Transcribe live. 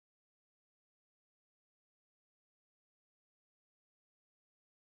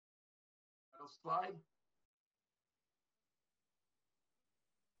Slide.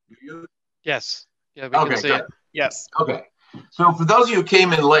 Do you? Yes. Yeah, we can see good. it. Yes. Okay. So for those of you who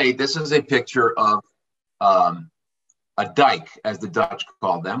came in late, this is a picture of a dike, as the Dutch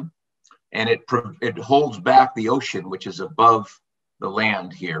call them, and it holds back the ocean, which is above the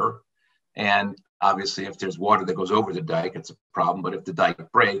land here. And obviously, if there's water that goes over the dike, it's a problem. But if the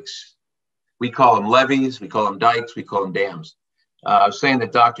dike breaks, we call them levees, we call them dikes, we call them dams. I was saying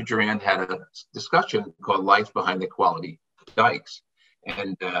that Dr. Juran had a discussion called Life Behind the Quality Dikes.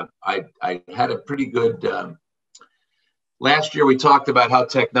 And I had a pretty good, last year we talked about how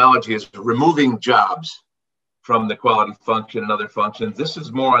technology is removing jobs from the quality function and other functions. This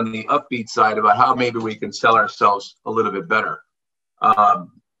is more on the upbeat side about how maybe we can sell ourselves a little bit better.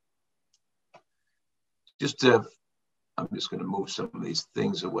 I'm just going to move some of these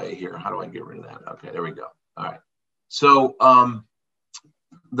things away here. How do I get rid of that? Okay, there we go. All right. So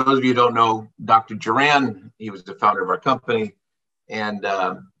those of you who don't know Dr. Juran, he was the founder of our company. And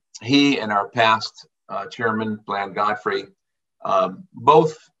he and our past chairman, Bland Godfrey,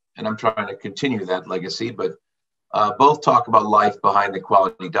 both, and I'm trying to continue that legacy, but both talk about life behind the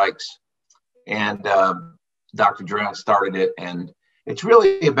quality dikes. And Dr. Juran started it. And it's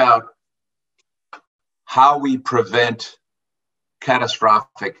really about how we prevent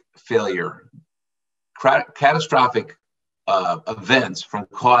catastrophic failure, catastrophic events from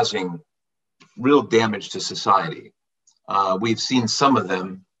causing real damage to society. We've seen some of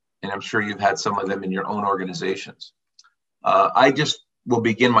them, and I'm sure you've had some of them in your own organizations. I just will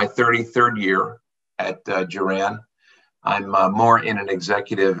begin my 33rd year at Juran. I'm more in an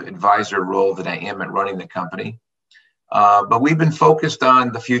executive advisor role than I am at running the company. But we've been focused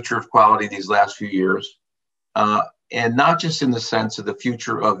on the future of quality these last few years, and not just in the sense of the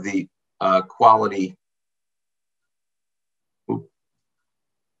future of the quality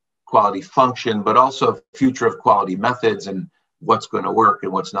function, but also future of quality methods and what's going to work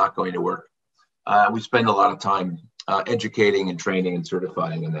and what's not going to work. We spend a lot of time educating and training and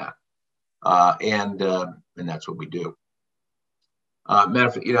certifying in that. And that's what we do. Matter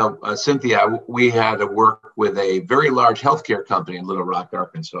of fact, Cynthia, we had to work with a very large healthcare company in Little Rock,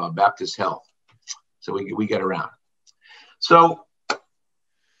 Arkansas, Baptist Health. So we get around. So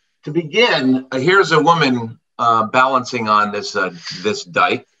to begin, here's a woman balancing on this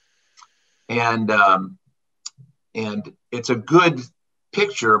dike. And it's a good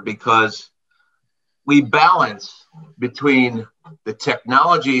picture because we balance between the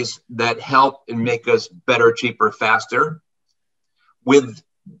technologies that help and make us better, cheaper, faster, with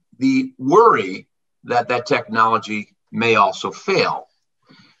the worry that that technology may also fail.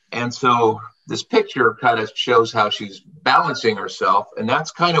 And so this picture kind of shows how she's balancing herself. And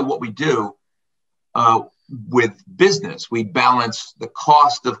that's kind of what we do with business. We balance the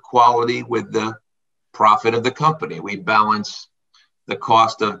cost of quality with the profit of the company. We balance the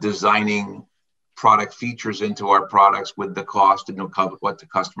cost of designing product features into our products with the cost and what the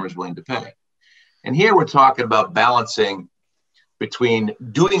customer is willing to pay. And here we're talking about balancing between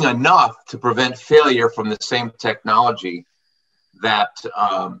doing enough to prevent failure from the same technology that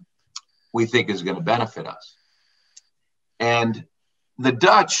we think is going to benefit us. And the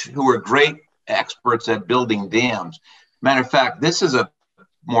Dutch, who are great experts at building dams. Matter of fact, this is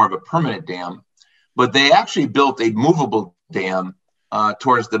more of a permanent dam, but they actually built a movable dam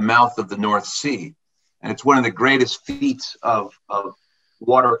towards the mouth of the North Sea. And it's one of the greatest feats of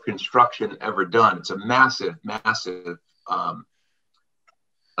water construction ever done. It's a massive, massive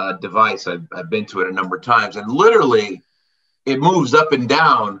device. I've been to it a number of times, and literally it moves up and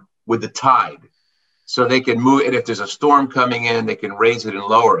down with the tide. So they can move it. If there's a storm coming in, they can raise it and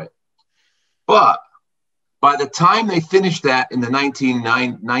lower it. But by the time they finished that in the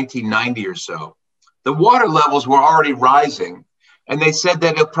 1990 or so, the water levels were already rising. And they said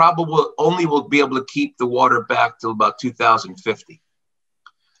that it probably only will be able to keep the water back till about 2050.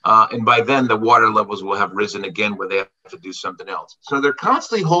 And by then, the water levels will have risen again where they have to do something else. So they're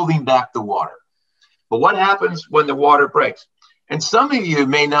constantly holding back the water. But what happens when the water breaks? And some of you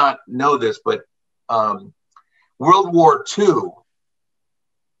may not know this, but World War II,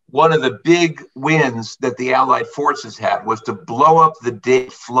 one of the big wins that the Allied forces had was to blow up the day,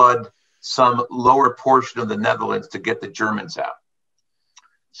 flood some lower portion of the Netherlands to get the Germans out.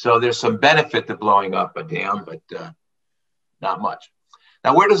 So there's some benefit to blowing up a dam, but not much.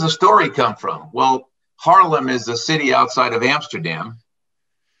 Now, where does the story come from? Well, Haarlem is a city outside of Amsterdam,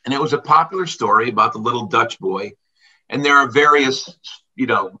 and it was a popular story about the little Dutch boy. And there are various,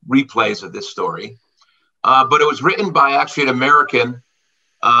 replays of this story. But it was written by actually an American.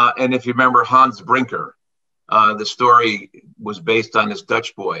 And if you remember Hans Brinker, the story was based on this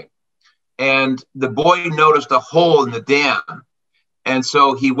Dutch boy. and the boy noticed a hole in the dam. And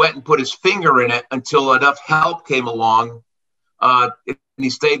so he went and put his finger in it until enough help came along. And he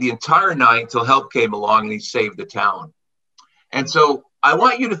stayed the entire night until help came along, and he saved the town. And so I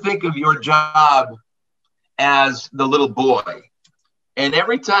want you to think of your job as the little boy. And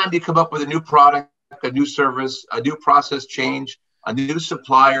every time you come up with a new product, a new service, a new process change, a new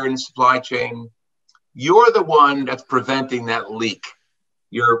supplier in the supply chain, you're the one that's preventing that leak.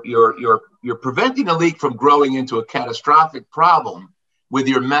 You're preventing a leak from growing into a catastrophic problem with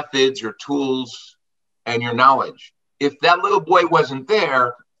your methods, your tools, and your knowledge. If that little boy wasn't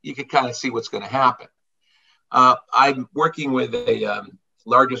there, you could kind of see what's going to happen. I'm working with a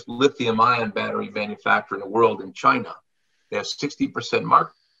largest lithium-ion battery manufacturer in the world in China. They have 60%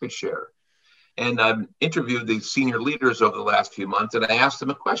 market share. And I've interviewed the senior leaders over the last few months, and I asked them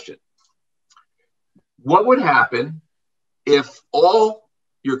a question. What would happen if all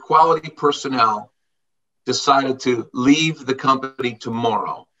your quality personnel decided to leave the company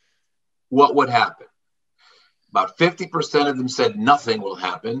tomorrow? What would happen? About 50% of them said nothing will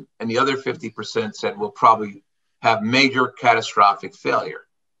happen, and the other 50% said we'll probably have major catastrophic failure.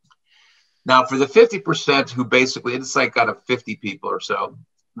 Now, for the 50% who basically, it's like out of 50 people or so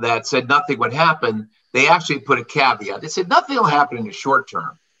that said nothing would happen, they actually put a caveat. They said nothing will happen in the short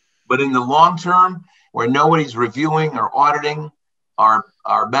term, but in the long term, where nobody's reviewing or auditing our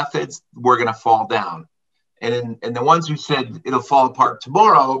methods, we're going to fall down. And the ones who said it'll fall apart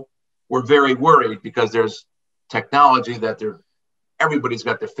tomorrow were very worried because there's technology that everybody's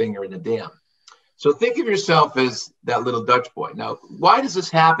got their finger in the dam. So think of yourself as that little Dutch boy. Now, why does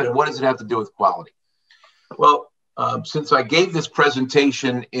this happen, and what does it have to do with quality? Well, since I gave this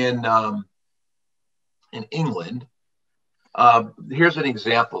presentation in England, here's an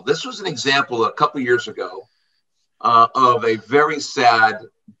example. This was an example a couple years ago of a very sad,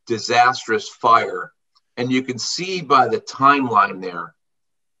 disastrous fire. And you can see by the timeline there,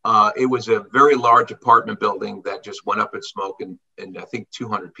 it was a very large apartment building that just went up in smoke, and I think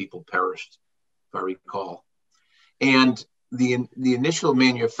 200 people perished, if I recall. And the initial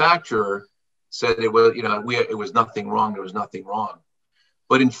manufacturer said it was, it was nothing wrong. There was nothing wrong.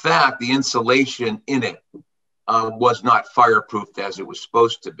 But in fact, the insulation in it was not fireproofed as it was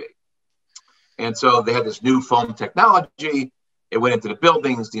supposed to be. And so they had this new foam technology. It went into the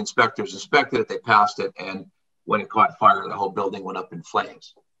buildings. The inspectors inspected it. They passed it. And when it caught fire, the whole building went up in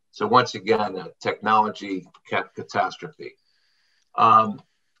flames. So once again, a technology catastrophe.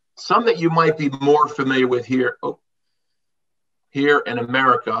 Some that you might be more familiar with here, here in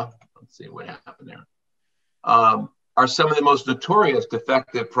America, let's see what happened there, are some of the most notorious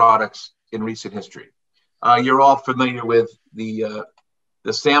defective products in recent history. You're all familiar with the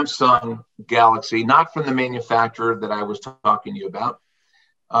Samsung Galaxy, not from the manufacturer that I was talking to you about,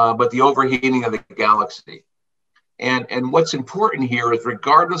 but the overheating of the Galaxy. And what's important here is,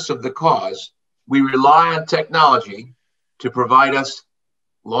 regardless of the cause, we rely on technology to provide us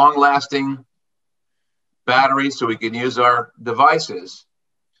long-lasting batteries so we can use our devices.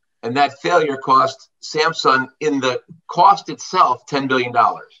 And that failure cost Samsung, in the cost itself, $10 billion,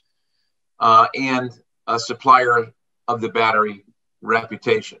 and a supplier of the battery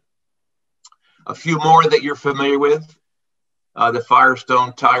reputation. A few more that you're familiar with, the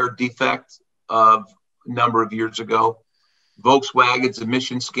Firestone tire defect of a number of years ago, Volkswagen's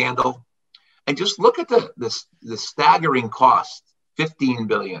emission scandal. And just look at the staggering cost, $15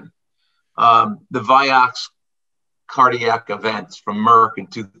 billion. The Vioxx cardiac events from Merck in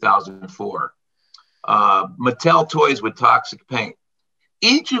 2004. Mattel toys with toxic paint.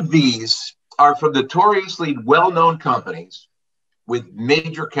 Each of these are from notoriously well-known companies with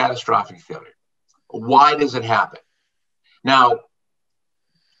major catastrophic failure. Why does it happen? Now,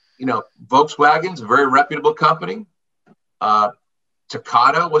 Volkswagen's a very reputable company.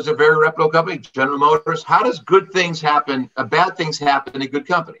 Takata was a very reputable company. General Motors. How does good things happen, bad things happen in good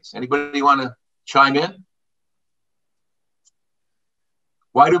companies? Anybody want to chime in?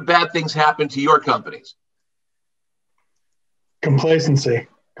 Why do bad things happen to your companies? Complacency,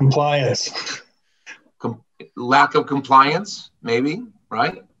 compliance. Lack of compliance, maybe,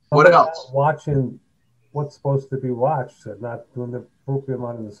 right? What else? Watching what's supposed to be watched and not doing the appropriate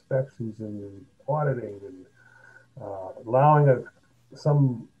amount of inspections and auditing and allowing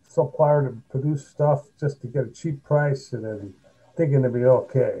some supplier to produce stuff just to get a cheap price and then thinking to be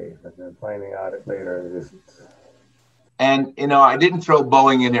okay, and then finding out it later it isn't. And, I didn't throw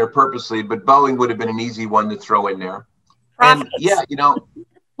Boeing in there purposely, but Boeing would have been an easy one to throw in there. Profits. And yeah,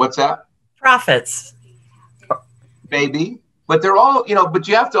 what's that? Profits. Maybe, but they're all, but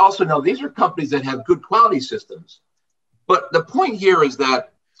you have to also know these are companies that have good quality systems. But the point here is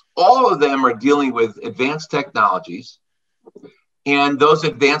that all of them are dealing with advanced technologies, and those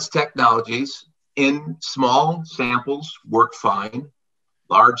advanced technologies in small samples work fine.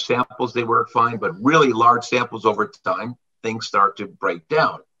 Large samples, they work fine, but really large samples over time, things start to break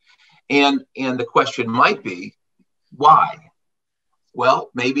down. And the question might be, why? Well,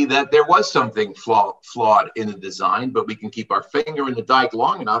 maybe that there was something flawed in the design, but we can keep our finger in the dike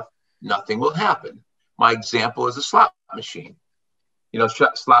long enough, nothing will happen. My example is a slot machine. You know,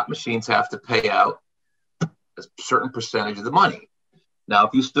 slot machines have to pay out a certain percentage of the money. Now,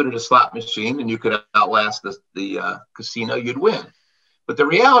 if you stood at a slot machine and you could outlast the casino, you'd win. But the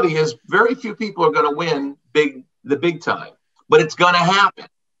reality is very few people are going to win the big time, but it's going to happen.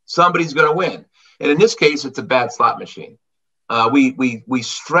 Somebody's going to win. And in this case, it's a bad slot machine. We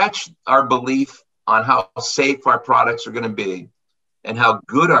stretch our belief on how safe our products are going to be and how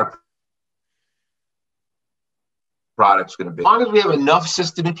good our products are going to be. As long as we have enough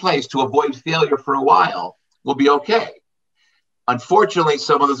system in place to avoid failure for a while, we'll be okay. Unfortunately,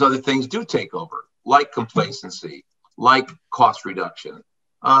 some of those other things do take over, like complacency, like cost reduction.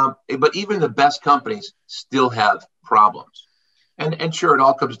 But even the best companies still have problems. And sure, it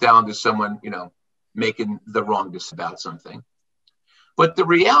all comes down to someone, you know, making the wrong decision about something. But the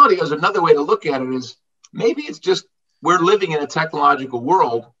reality is, another way to look at it is maybe it's just we're living in a technological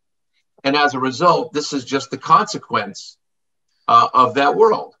world, and as a result, this is just the consequence of that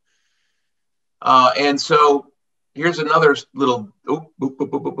world. And so here's another little,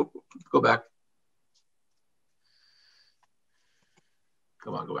 go back.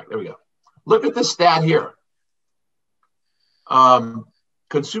 Come on, go back. There we go. Look at this stat here.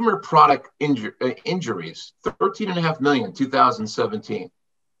 Consumer product injuries, 13.5 million, 2017.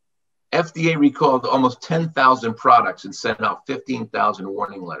 FDA recalled almost 10,000 products and sent out 15,000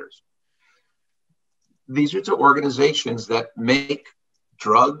 warning letters. These are to organizations that make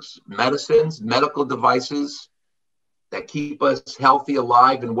drugs, medicines, medical devices that keep us healthy,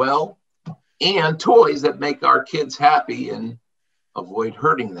 alive, and well, and toys that make our kids happy and avoid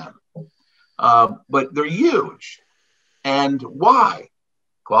hurting them. But they're huge. And why?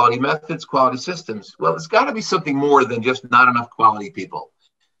 Quality methods, quality systems. Well, it's got to be something more than just not enough quality people.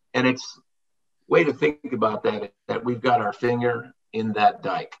 And it's way to think about that we've got our finger in that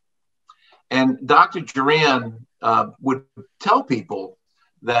dike. And Dr. Juran would tell people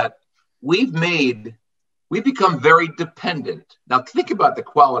that we've become very dependent. Now, think about the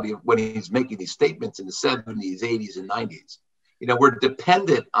quality of when he's making these statements in the 70s, 80s, and 90s. You know, we're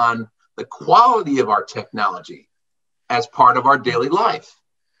dependent on the quality of our technology as part of our daily life.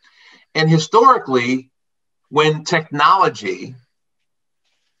 And historically, when technology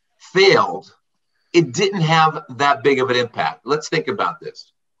failed, it didn't have that big of an impact. Let's think about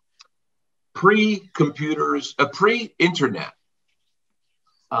this. Pre-computers, pre-internet,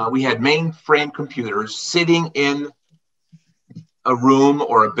 we had mainframe computers sitting in a room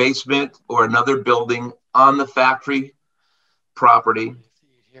or a basement or another building on the factory property.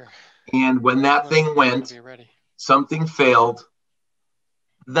 And when that thing went, something failed,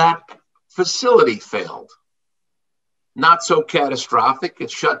 that facility failed. Not so catastrophic,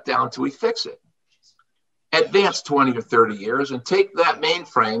 it shut down till we fix it. Advance 20 or 30 years and take that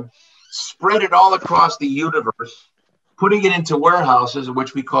mainframe, spread it all across the universe, putting it into warehouses,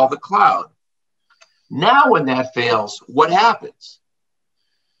 which we call the cloud. Now, when that fails, what happens?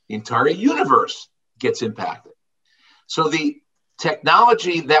 The entire universe gets impacted. So the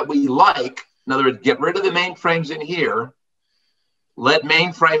technology that we like, in other words, get rid of the mainframes in here, let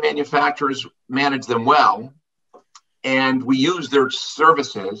mainframe manufacturers manage them well, and we use their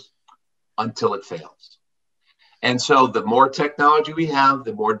services until it fails. And so the more technology we have,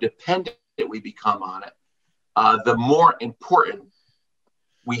 the more dependent we become on it, the more important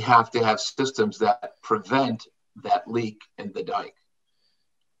we have to have systems that prevent that leak in the dike.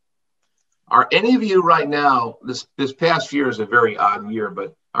 Are any of you right now, this past year is a very odd year,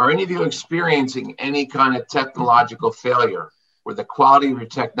 but are any of you experiencing any kind of technological failure where the quality of your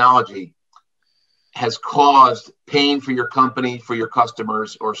technology has caused pain for your company, for your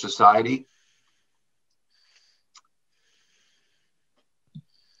customers, or society?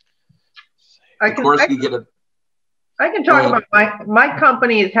 I can talk about my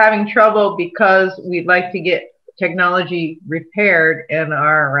company is having trouble because we'd like to get technology repaired and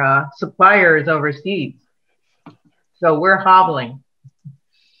our suppliers overseas. So we're hobbling.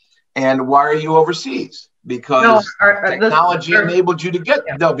 And why are you overseas? Because technology enabled you to get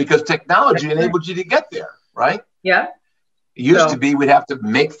because technology enabled you to get there, right? Yeah. It used to be we'd have to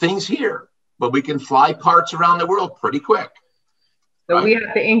make things here, but we can fly parts around the world pretty quick. So right? we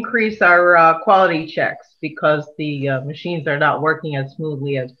have to increase our quality checks because the machines are not working as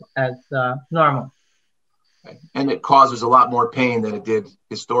smoothly as normal. And it causes a lot more pain than it did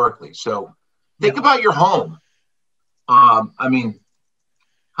historically. So think about your home. I mean,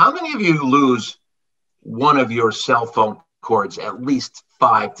 how many of you lose one of your cell phone cords at least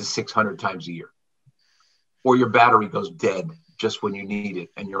 500 to 600 times a year? Or your battery goes dead just when you need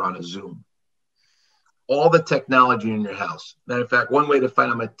it and you're on a Zoom. All the technology in your house. Matter of fact, one way to find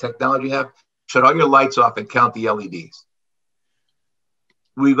out how much technology you have, shut all your lights off and count the LEDs.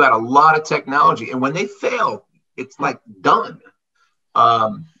 We've got a lot of technology, and when they fail, it's like done.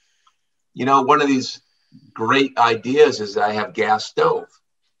 You know, one of these great ideas is I have gas stove.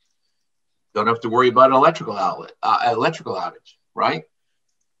 Don't have to worry about an electrical outage, right?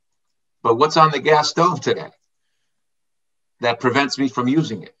 But what's on the gas stove today that prevents me from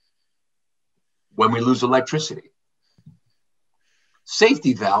using it when we lose electricity?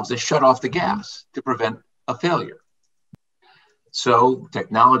 Safety valves that shut off the gas to prevent a failure. So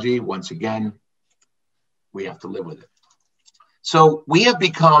technology, once again, we have to live with it. So we have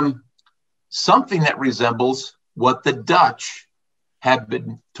become something that resembles what the Dutch have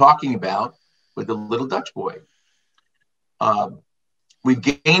been talking about with the little Dutch boy. We've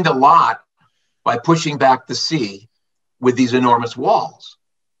gained a lot by pushing back the sea with these enormous walls.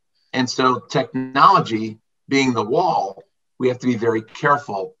 And so technology being the wall, we have to be very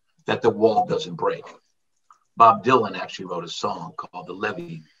careful that the wall doesn't break. Bob Dylan actually wrote a song called The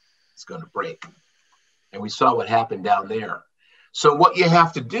Levee Is Going to Break. And we saw what happened down there. So what you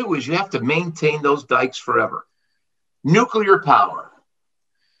have to do is you have to maintain those dikes forever. Nuclear power,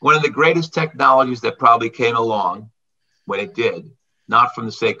 one of the greatest technologies that probably came along when it did, not for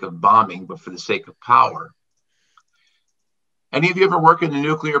the sake of bombing, but for the sake of power. Any of you ever work in the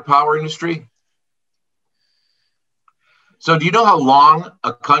nuclear power industry? So do you know how long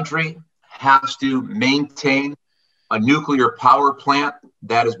a country has to maintain a nuclear power plant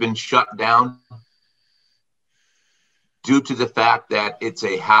that has been shut down due to the fact that it's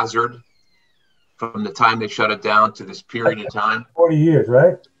a hazard from the time they shut it down to this period of time? 40 years,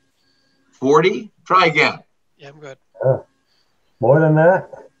 right? 40? Try again. Yeah, I'm good. More than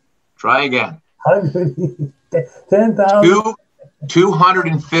that? Try again. 10,000?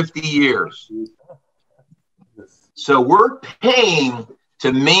 250 years. So we're paying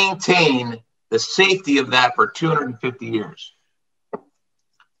to maintain the safety of that for 250 years.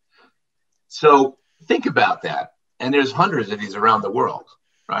 So think about that. And there's hundreds of these around the world,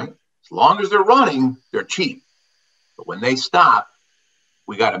 right? As long as they're running, they're cheap. But when they stop,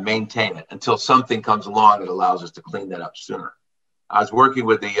 we got to maintain it until something comes along that allows us to clean that up sooner. I was working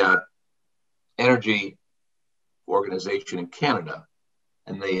with the energy organization in Canada,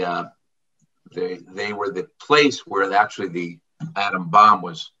 and they were the place where actually the atom bomb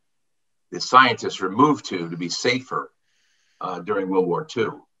was, the scientists were moved to be safer during World War II,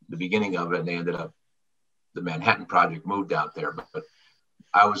 the beginning of it, and they ended up, the Manhattan Project moved out there. But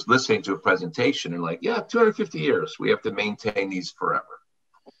I was listening to a presentation and like, yeah, 250 years, we have to maintain these forever.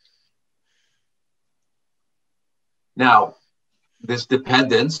 Now, this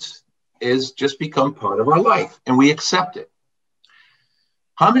dependence is just become part of our life, and we accept it.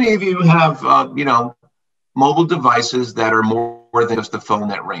 How many of you have, mobile devices that are more than just a phone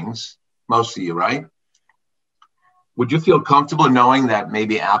that rings? Most of you, right? Would you feel comfortable knowing that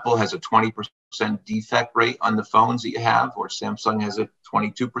maybe Apple has a 20% defect rate on the phones that you have, or Samsung has a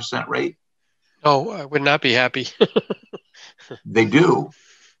 22% rate? Oh, I would not be happy. They do.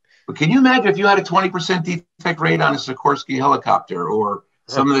 But can you imagine if you had a 20% defect rate on a Sikorsky helicopter or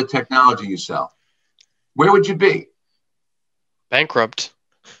some of the technology you sell? Where would you be? Bankrupt.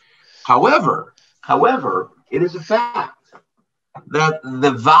 However, it is a fact that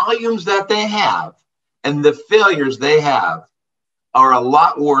the volumes that they have and the failures they have are a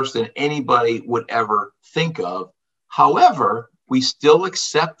lot worse than anybody would ever think of. However, we still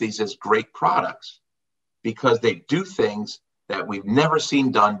accept these as great products because they do things that we've never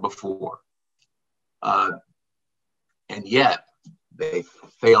seen done before. And yet, they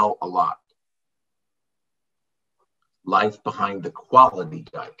fail a lot. Life behind the quality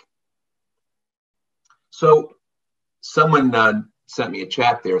dike. So someone sent me a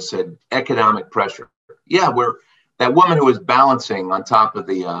chat there, said economic pressure. Yeah, that woman who was balancing on top of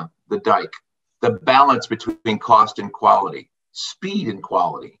the dike, the balance between cost and quality, speed and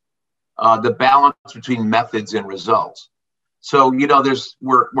quality, the balance between methods and results. So,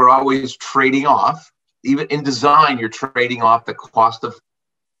 we're always trading off. Even in design, you're trading off the cost of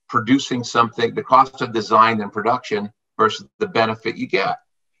producing something, the cost of design and production versus the benefit you get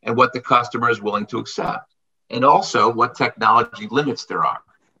and what the customer is willing to accept. and also what technology limits there are.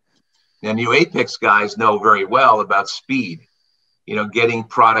 And you Apex guys know very well about speed, you know, getting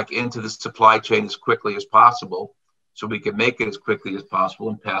product into the supply chain as quickly as possible so we can make it as quickly as possible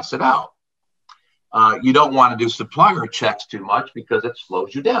and pass it out. You don't want to do supplier checks too much because it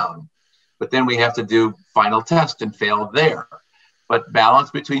slows you down. But then we have to do final test and fail there. But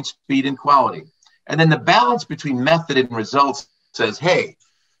balance between speed and quality. And then the balance between method and results says, hey,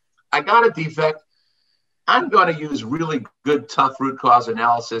 I got a defect. I'm going to use really good, tough root cause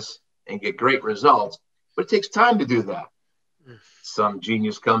analysis and get great results. But it takes time to do that. Some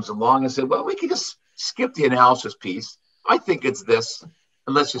genius comes along and said, well, we can just skip the analysis piece. I think it's this.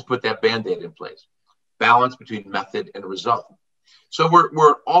 And let's just put that Band-Aid in place. Balance between method and result. So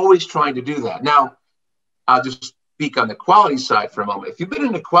we're always trying to do that. Now, I'll just speak on the quality side for a moment. If you've been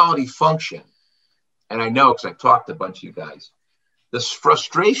in a quality function, and I know because I've talked to a bunch of you guys, this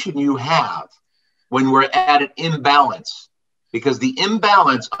frustration you have when we're at an imbalance, because the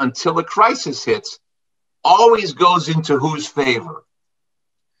imbalance until a crisis hits always goes into whose favor?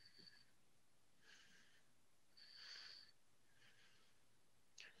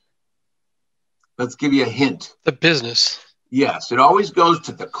 Let's give you a hint. The business. Yes, it always goes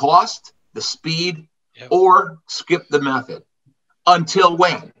to the cost, the speed, yep, or skip the method. Until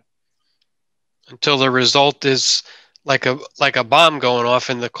when? Until the result is like a bomb going off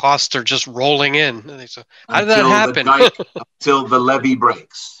and the costs are just rolling in. And they say, how did that happen? Until the levee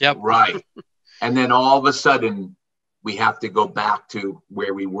breaks. Yep. Right. And then all of a sudden, we have to go back to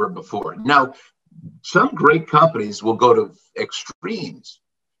where we were before. Now, some great companies will go to extremes.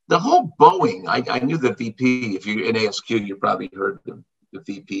 The whole Boeing, I knew the VP, if you're in ASQ, you probably heard the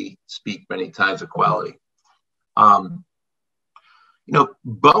VP speak many times of quality. You know,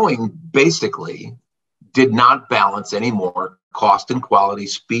 Boeing basically did not balance anymore cost and quality,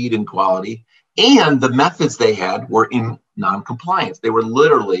 speed and quality, and the methods they had were in non-compliance. They were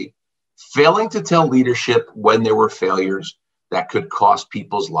literally failing to tell leadership when there were failures that could cost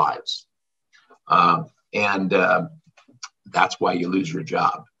people's lives. That's why you lose your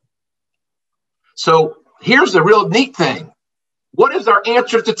job. So here's the real neat thing. What is our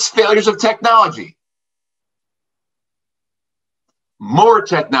answer to failures of technology? More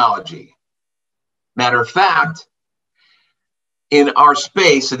technology. Matter of fact, in our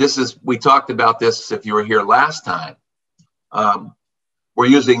space, and we talked about this if you were here last time, we're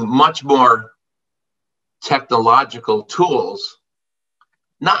using much more technological tools,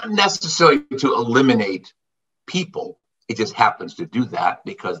 not necessarily to eliminate people. It just happens to do that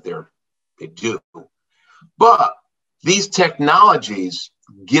because they do. But these technologies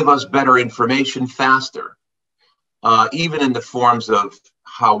give us better information faster, even in the forms of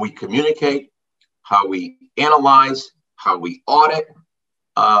how we communicate, how we analyze, how we audit.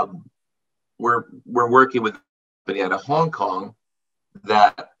 We're working with a company out of Hong Kong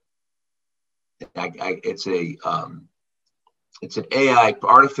that it's an AI,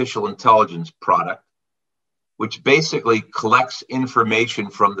 artificial intelligence product, which basically collects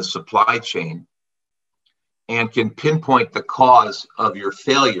information from the supply chain and can pinpoint the cause of your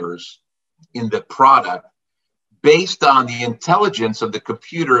failures in the product based on the intelligence of the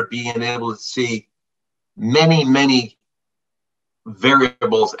computer being able to see many, many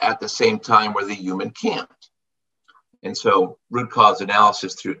variables at the same time where the human can't. And so root cause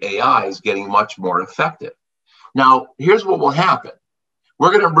analysis through AI is getting much more effective. Now, here's what will happen.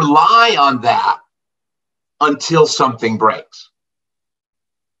 We're going to rely on that until something breaks,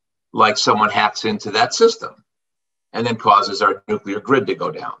 like someone hacks into that system and then causes our nuclear grid to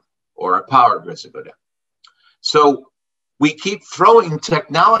go down or our power grids to go down. So we keep throwing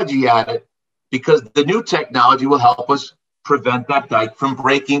technology at it because the new technology will help us prevent that dike from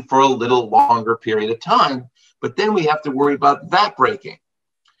breaking for a little longer period of time. But then we have to worry about that breaking.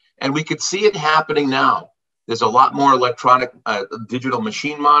 And we could see it happening now. There's a lot more electronic, digital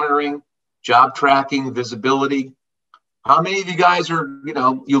machine monitoring, job tracking, visibility. How many of you guys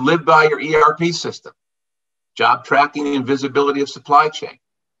you live by your ERP system? Job tracking and visibility of supply chain.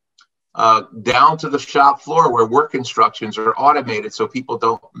 Down to the shop floor where work instructions are automated so people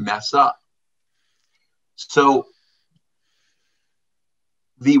don't mess up. So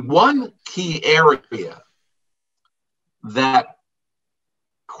the one key area that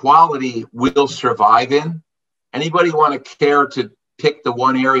quality will survive in, anybody want to care to pick the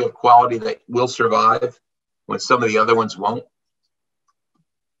one area of quality that will survive when some of the other ones won't?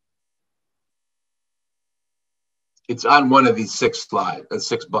 It's on one of these six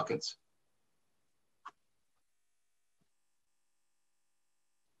buckets.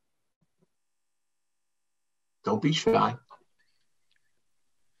 Don't be shy.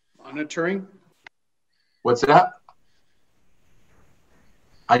 Monitoring. What's that?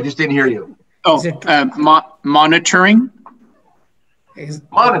 I just didn't hear you. Oh, monitoring?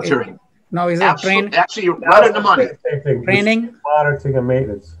 Monitoring. No, is it training? Actually, you're right on the money. Training? Monitoring and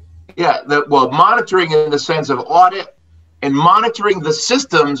maintenance. Yeah, well, monitoring in the sense of audit and monitoring the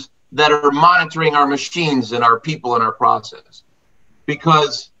systems that are monitoring our machines and our people and our process.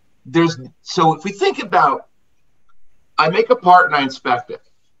 Because so if we think about, I make a part and I inspect it.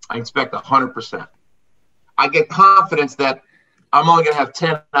 I inspect 100%. I get confidence that I'm only going to have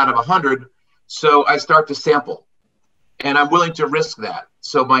 10 out of 100, so I start to sample. And I'm willing to risk that.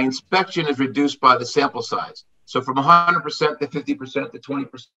 So my inspection is reduced by the sample size. So from 100% to 50% to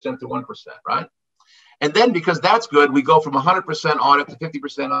 20% to 1%, right? And then because that's good, we go from 100% audit to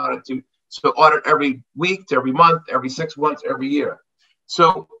 50% audit to audit every week, to every month, every 6 months, every year.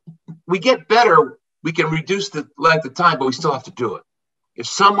 So we get better. We can reduce the length of time, but we still have to do it. If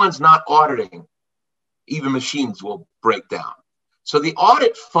someone's not auditing, even machines will break down. So the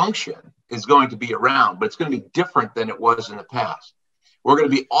audit function is going to be around, but it's going to be different than it was in the past. We're going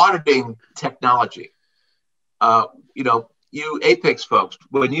to be auditing technology. You know, you Apex folks,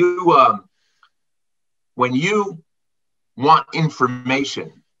 when you want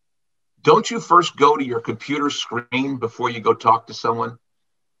information, don't you first go to your computer screen before you go talk to someone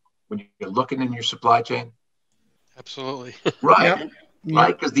when you're looking in your supply chain? Absolutely. Right. Yeah.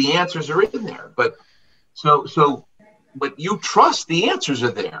 Right. Because the answers are in there. But but you trust the answers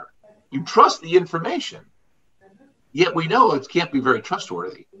are there. You trust the information. Yet we know it can't be very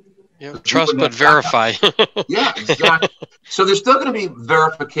trustworthy. Yeah, trust but verify. Yeah, exactly. So there's still going to be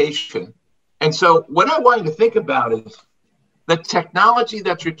verification. And so what I want you to think about is the technology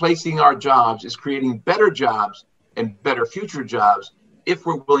that's replacing our jobs is creating better jobs and better future jobs if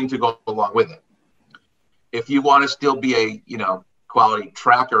we're willing to go along with it. If you want to still be a, you know, quality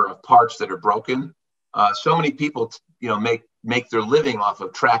tracker of parts that are broken, so many people, you know, make their living off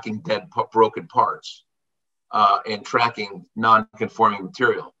of tracking dead broken parts and tracking non-conforming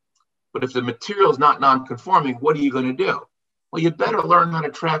material. But if the material is not non-conforming, what are you going to do? Well, you better learn how to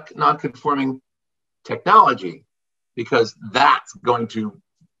track non-conforming technology, because that's going to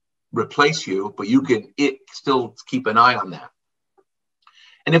replace you, but you can still keep an eye on that.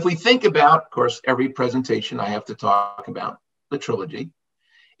 And if we think about, of course, every presentation I have to talk about the trilogy.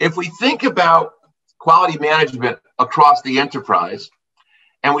 If we think about quality management across the enterprise,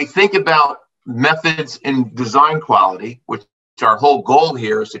 and we think about methods in design quality, which our whole goal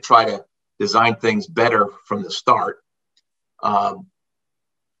here is to try to design things better from the start. And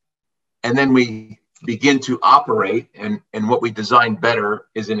then we begin to operate, and what we design better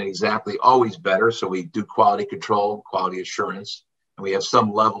isn't exactly always better. So we do quality control, quality assurance, and we have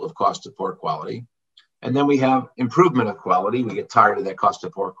some level of cost to poor quality. And then we have improvement of quality. We get tired of that cost to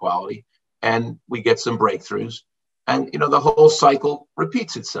poor quality, and we get some breakthroughs. And, you know, the whole cycle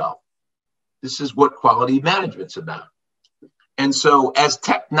repeats itself. This is what quality management's about. And so as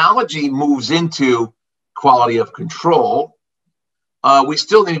technology moves into quality of control, we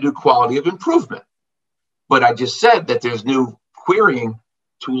still need to do quality of improvement. But I just said that there's new querying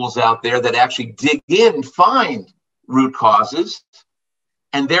tools out there that actually dig in and find root causes,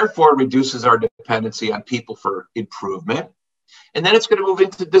 and therefore reduces our dependency on people for improvement. And then it's going to move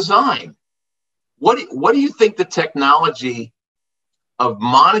into design. What do you think the technology of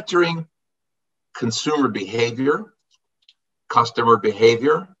monitoring consumer behavior, customer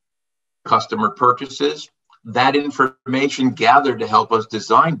purchases, that information gathered to help us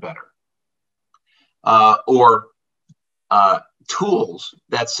design better, or tools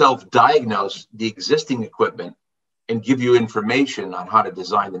that self-diagnose the existing equipment and give you information on how to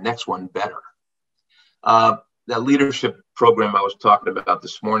design the next one better. That leadership program I was talking about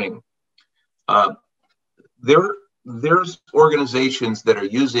this morning, there's organizations that are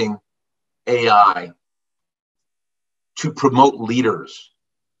using AI to promote leaders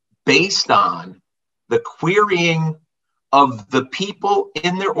based on the querying of the people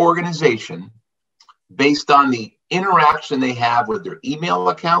in their organization, based on the interaction they have with their email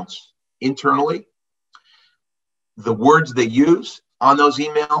accounts internally, the words they use on those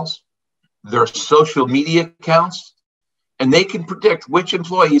emails, their social media accounts, and they can predict which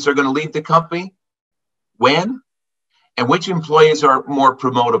employees are going to leave the company, when, and which employees are more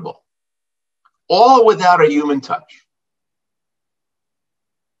promotable, all without a human touch.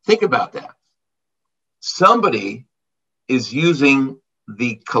 Think about that. Somebody is using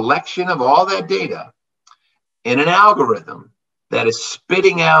the collection of all that data in an algorithm that is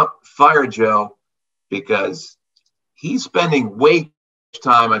spitting out Fire Joe because he's spending way too much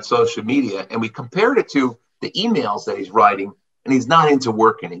time on social media, and we compared it to the emails that he's writing, and he's not into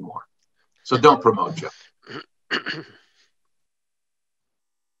work anymore. So don't promote Joe.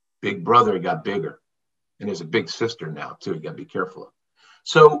 Big brother got bigger. And there's a big sister now, too. You got to be careful of.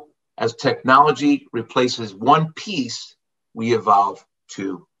 So as technology replaces one piece, we evolve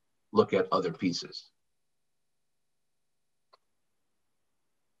to look at other pieces.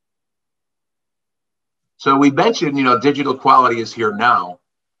 So we mentioned, digital quality is here now.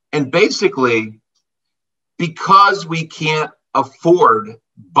 And basically, because we can't afford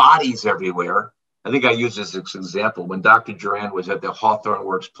bodies everywhere, I think I used this as an example. When Dr. Juran was at the Hawthorne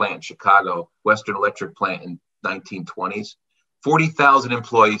Works plant in Chicago, Western Electric plant in 1920s, 40,000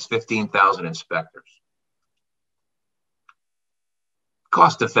 employees, 15,000 inspectors.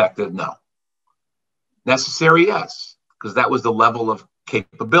 Cost effective, no. Necessary, yes, because that was the level of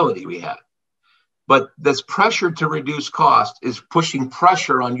capability we had. But this pressure to reduce cost is pushing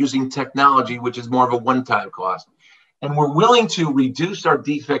pressure on using technology, which is more of a one-time cost. And we're willing to reduce our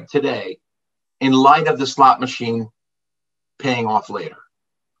defect today in light of the slot machine paying off later.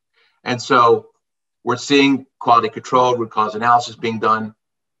 And so we're seeing quality control, root cause analysis being done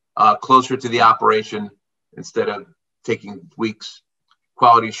closer to the operation instead of taking weeks.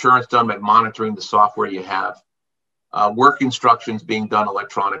 Quality assurance done by monitoring the software you have. Work instructions being done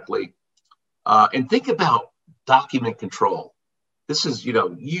electronically. And think about document control. This is,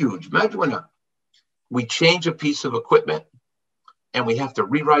 huge. Imagine when we change a piece of equipment and we have to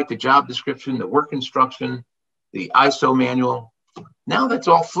rewrite the job description, the work instruction, the ISO manual. Now that's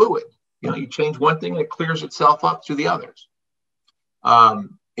all fluid. You change one thing and it clears itself up through the others.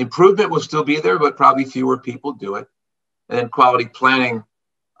 Improvement will still be there, but probably fewer people do it. And then quality planning,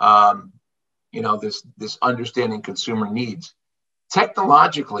 this understanding consumer needs.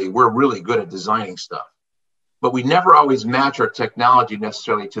 Technologically, we're really good at designing stuff, but we never always match our technology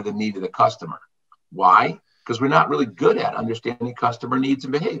necessarily to the need of the customer. Why? Because we're not really good at understanding customer needs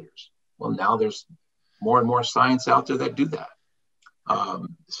and behaviors. Well, now there's more and more science out there that do that.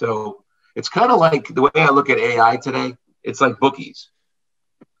 So it's kind of like the way I look at AI today, it's like bookies.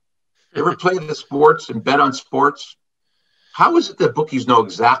 You ever play the sports and bet on sports? How is it that bookies know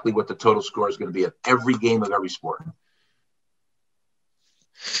exactly what the total score is going to be at every game of every sport?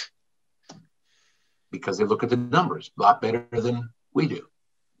 Because they look at the numbers a lot better than we do.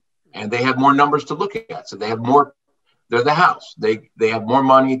 And they have more numbers to look at. So they have more, they're the house. They have more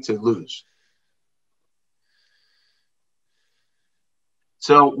money to lose.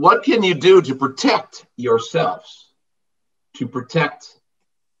 So what can you do to protect yourselves? To protect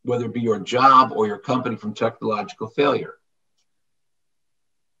whether it be your job or your company from technological failure?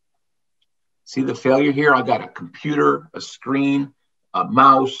 See the failure here? I got a computer, a screen, a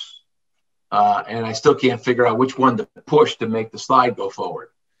mouse, and I still can't figure out which one to push to make the slide go forward.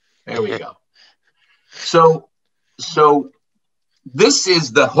 There we go. So this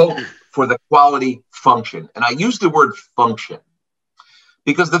is the hope for the quality function. And I use the word function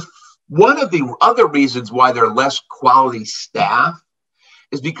because one of the other reasons why there are less quality staff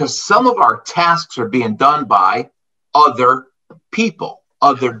is because some of our tasks are being done by other people,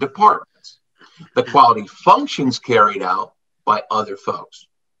 other departments. The quality functions carried out by other folks.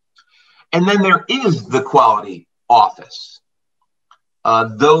 And then there is the quality office.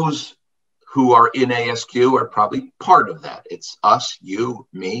 Those who are in ASQ are probably part of that. It's us, you,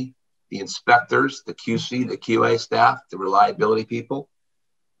 me, the inspectors, the QC, the QA staff, the reliability people.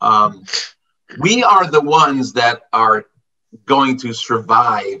 We are the ones that are going to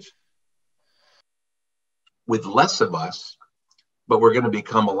survive with less of us, but we're going to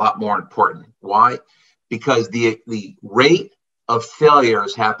become a lot more important. Why? Because the rate of failure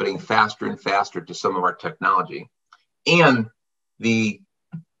is happening faster and faster to some of our technology. And the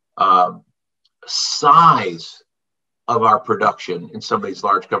size of our production in some of these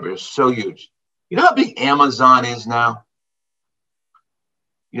large companies is so huge. You know how big Amazon is now?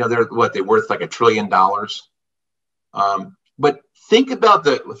 They're worth like $1 trillion. But think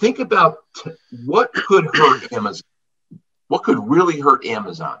about what could hurt Amazon. What could really hurt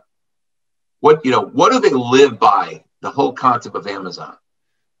Amazon? What do they live by? The whole concept of Amazon.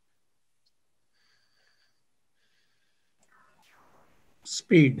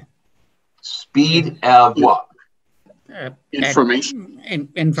 Speed. Speed of what? Information.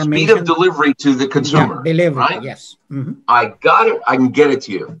 Information. Speed of delivery to the consumer. Yeah, delivery, right? Yes. Mm-hmm. I got it. I can get it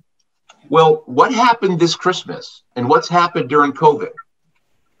to you. Well, what happened this Christmas and what's happened during COVID?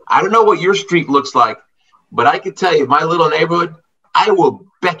 I don't know what your street looks like, but I can tell you, my little neighborhood, I will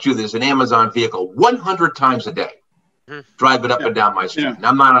bet you there's an Amazon vehicle 100 times a day driving up and down my street. And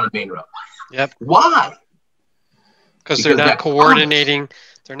I'm not on a main road. Yep. Why? Because they're not coordinating.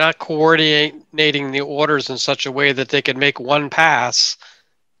 They're not coordinating the orders in such a way that they can make one pass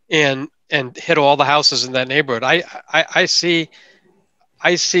and and hit all the houses in that neighborhood. I see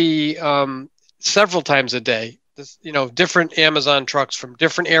several times a day, different Amazon trucks from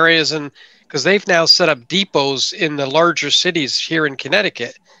different areas, and because they've now set up depots in the larger cities here in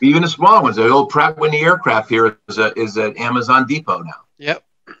Connecticut. Even the small ones. The old Pratt Whitney aircraft here is an Amazon depot now. Yep.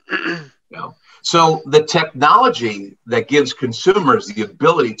 So the technology that gives consumers the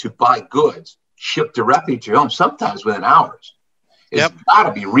ability to buy goods shipped directly to your home, sometimes within hours, has got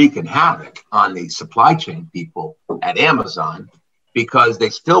to be wreaking havoc on the supply chain people at Amazon, because they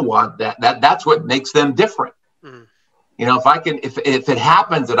still want that's what makes them different. Mm. If it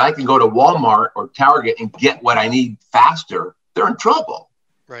happens that I can go to Walmart or Target and get what I need faster, they're in trouble.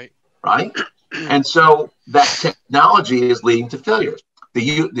 Right. And so that technology is leading to failures.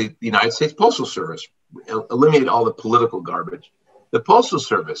 The United States Postal Service eliminated all the political garbage. The Postal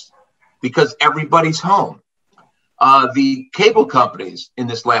Service, because everybody's home. The cable companies in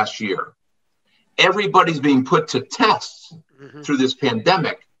this last year, everybody's being put to tests through this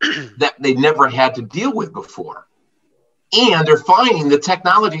pandemic that they never had to deal with before. And they're finding the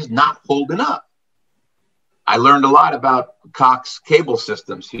technology is not holding up. I learned a lot about Cox cable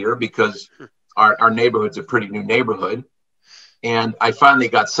systems here because our neighborhood's a pretty new neighborhood. And I finally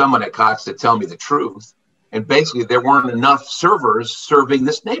got someone at Cox to tell me the truth. And basically, there weren't enough servers serving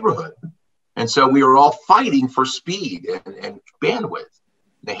this neighborhood. And so we were all fighting for speed and bandwidth.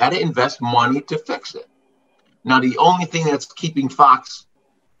 They had to invest money to fix it. Now, the only thing that's keeping Fox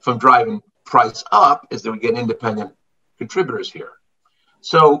from driving price up is that we get independent contributors here.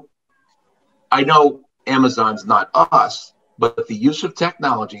 So I know Amazon's not us, but the use of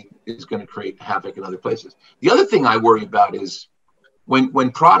technology is going to create havoc in other places. The other thing I worry about is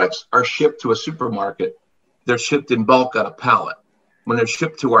when products are shipped to a supermarket, they're shipped in bulk on a pallet. When they're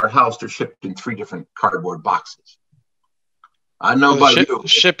shipped to our house, they're shipped in 3 different cardboard boxes. I know about you.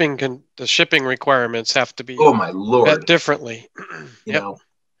 The shipping requirements have to be met differently.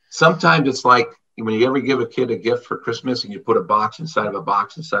 Sometimes it's like when you ever give a kid a gift for Christmas and you put a box inside of a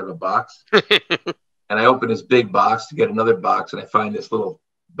box inside of a box. And I open this big box to get another box, and I find this little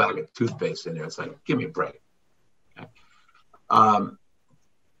bag of toothpaste in there. It's like, give me a break. Okay.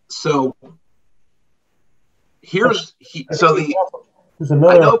 So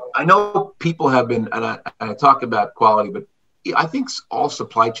I know people have been, and I talk about quality, but I think all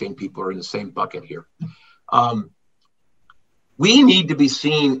supply chain people are in the same bucket here. We need to be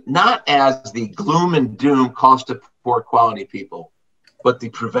seen not as the gloom and doom, cost of poor quality people, but the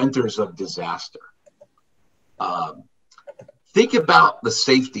preventers of disaster. Think about the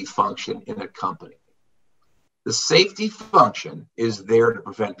safety function in a company. The safety function is there to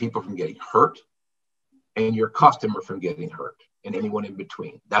prevent people from getting hurt and your customer from getting hurt and anyone in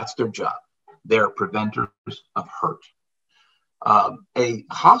between. That's their job. They're preventers of hurt. A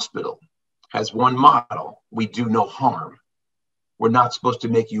hospital has one model: we do no harm. We're not supposed to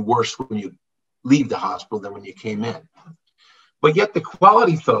make you worse when you leave the hospital than when you came in. But yet the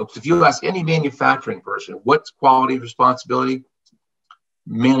quality folks, if you ask any manufacturing person, what's quality responsibility?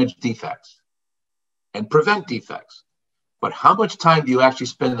 Manage defects and prevent defects. But how much time do you actually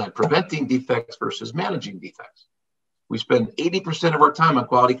spend on preventing defects versus managing defects? We spend 80% of our time on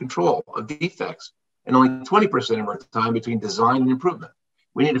quality control of defects and only 20% of our time between design and improvement.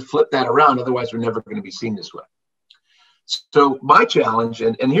 We need to flip that around, otherwise we're never going to be seen this way. So my challenge,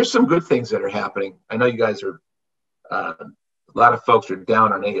 and here's some good things that are happening. I know you guys are, a lot of folks are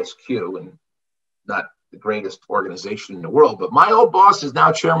down on ASQ and not the greatest organization in the world, but my old boss is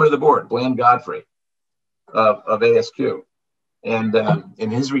now chairman of the board, Bland Godfrey of ASQ. And in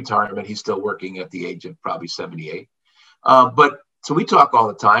his retirement, he's still working at the age of probably 78. But so we talk all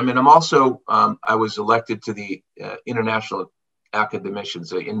the time. And I'm also, I was elected to the International Academicians,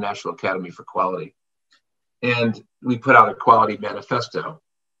 the International Academy for Quality. And we put out a quality manifesto.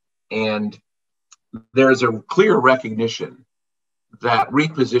 And there's a clear recognition that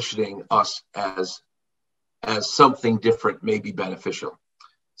repositioning us as something different may be beneficial.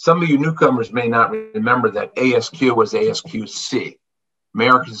 Some of you newcomers may not remember that ASQ was ASQC,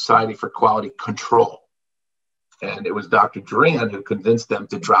 American Society for Quality Control. And it was Dr. Juran who convinced them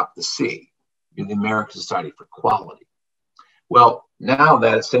to drop the C in the American Society for Quality. Well, now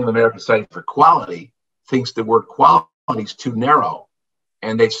that same American Society for Quality thinks the word quality is too narrow,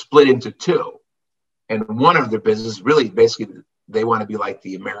 and they've split into 2. And one of their business, really, basically, they want to be like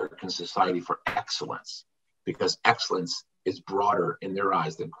the American Society for Excellence, because excellence is broader in their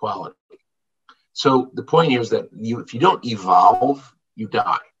eyes than quality. So the point here is that if you don't evolve, you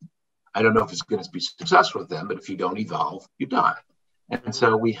die. I don't know if it's going to be successful with them, but if you don't evolve, you die. And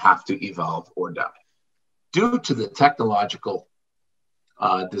so we have to evolve or die. Due to the technological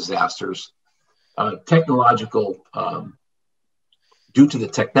disasters, technological, due to the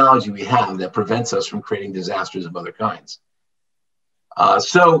technology we have that prevents us from creating disasters of other kinds.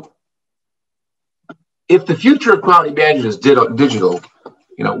 So if the future of quality management is digital,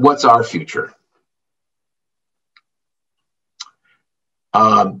 what's our future?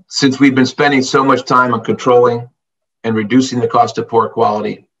 Since we've been spending so much time on controlling and reducing the cost of poor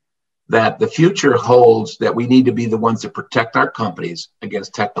quality, that the future holds that we need to be the ones that protect our companies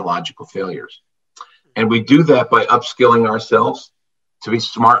against technological failures. And we do that by upskilling ourselves to be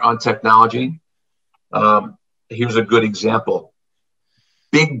smart on technology. Here's a good example.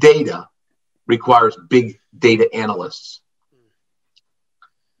 Big data requires big data analysts.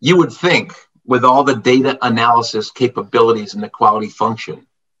 You would think with all the data analysis capabilities in the quality function,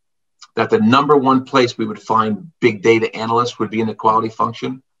 that the number one place we would find big data analysts would be in the quality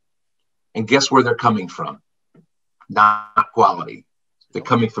function. And guess where they're coming from? Not quality. They're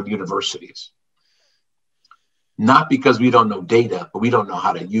coming from universities. Not because we don't know data, but we don't know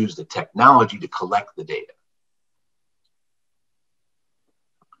how to use the technology to collect the data.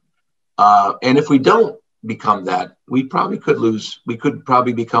 And if we don't become that, we probably could lose. We could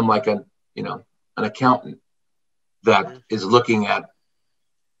probably become like an accountant that is looking at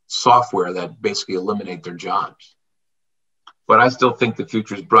software that basically eliminate their jobs. But I still think the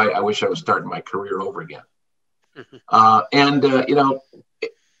future is bright. I wish I was starting my career over again.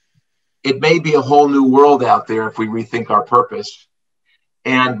 It may be a whole new world out there if we rethink our purpose.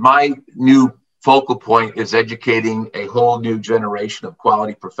 And my new focal point is educating a whole new generation of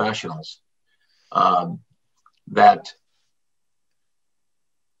quality professionals that,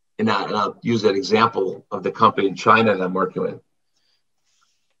 and I'll use that example of the company in China that I'm working with.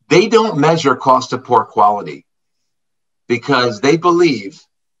 They don't measure cost of poor quality because they believe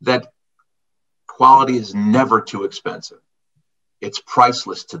that quality is never too expensive. It's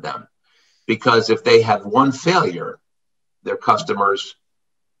priceless to them because if they have one failure, their customers,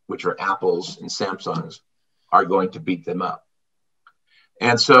 which are Apples and Samsungs, are going to beat them up.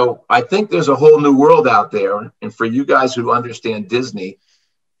 And so I think there's a whole new world out there. And for you guys who understand Disney,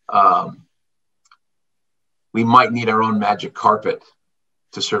 we might need our own magic carpet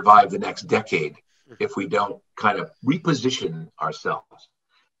to survive the next decade if we don't kind of reposition ourselves.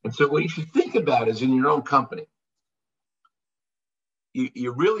 And so what you should think about is in your own company,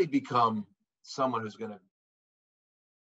 you really become someone who's going to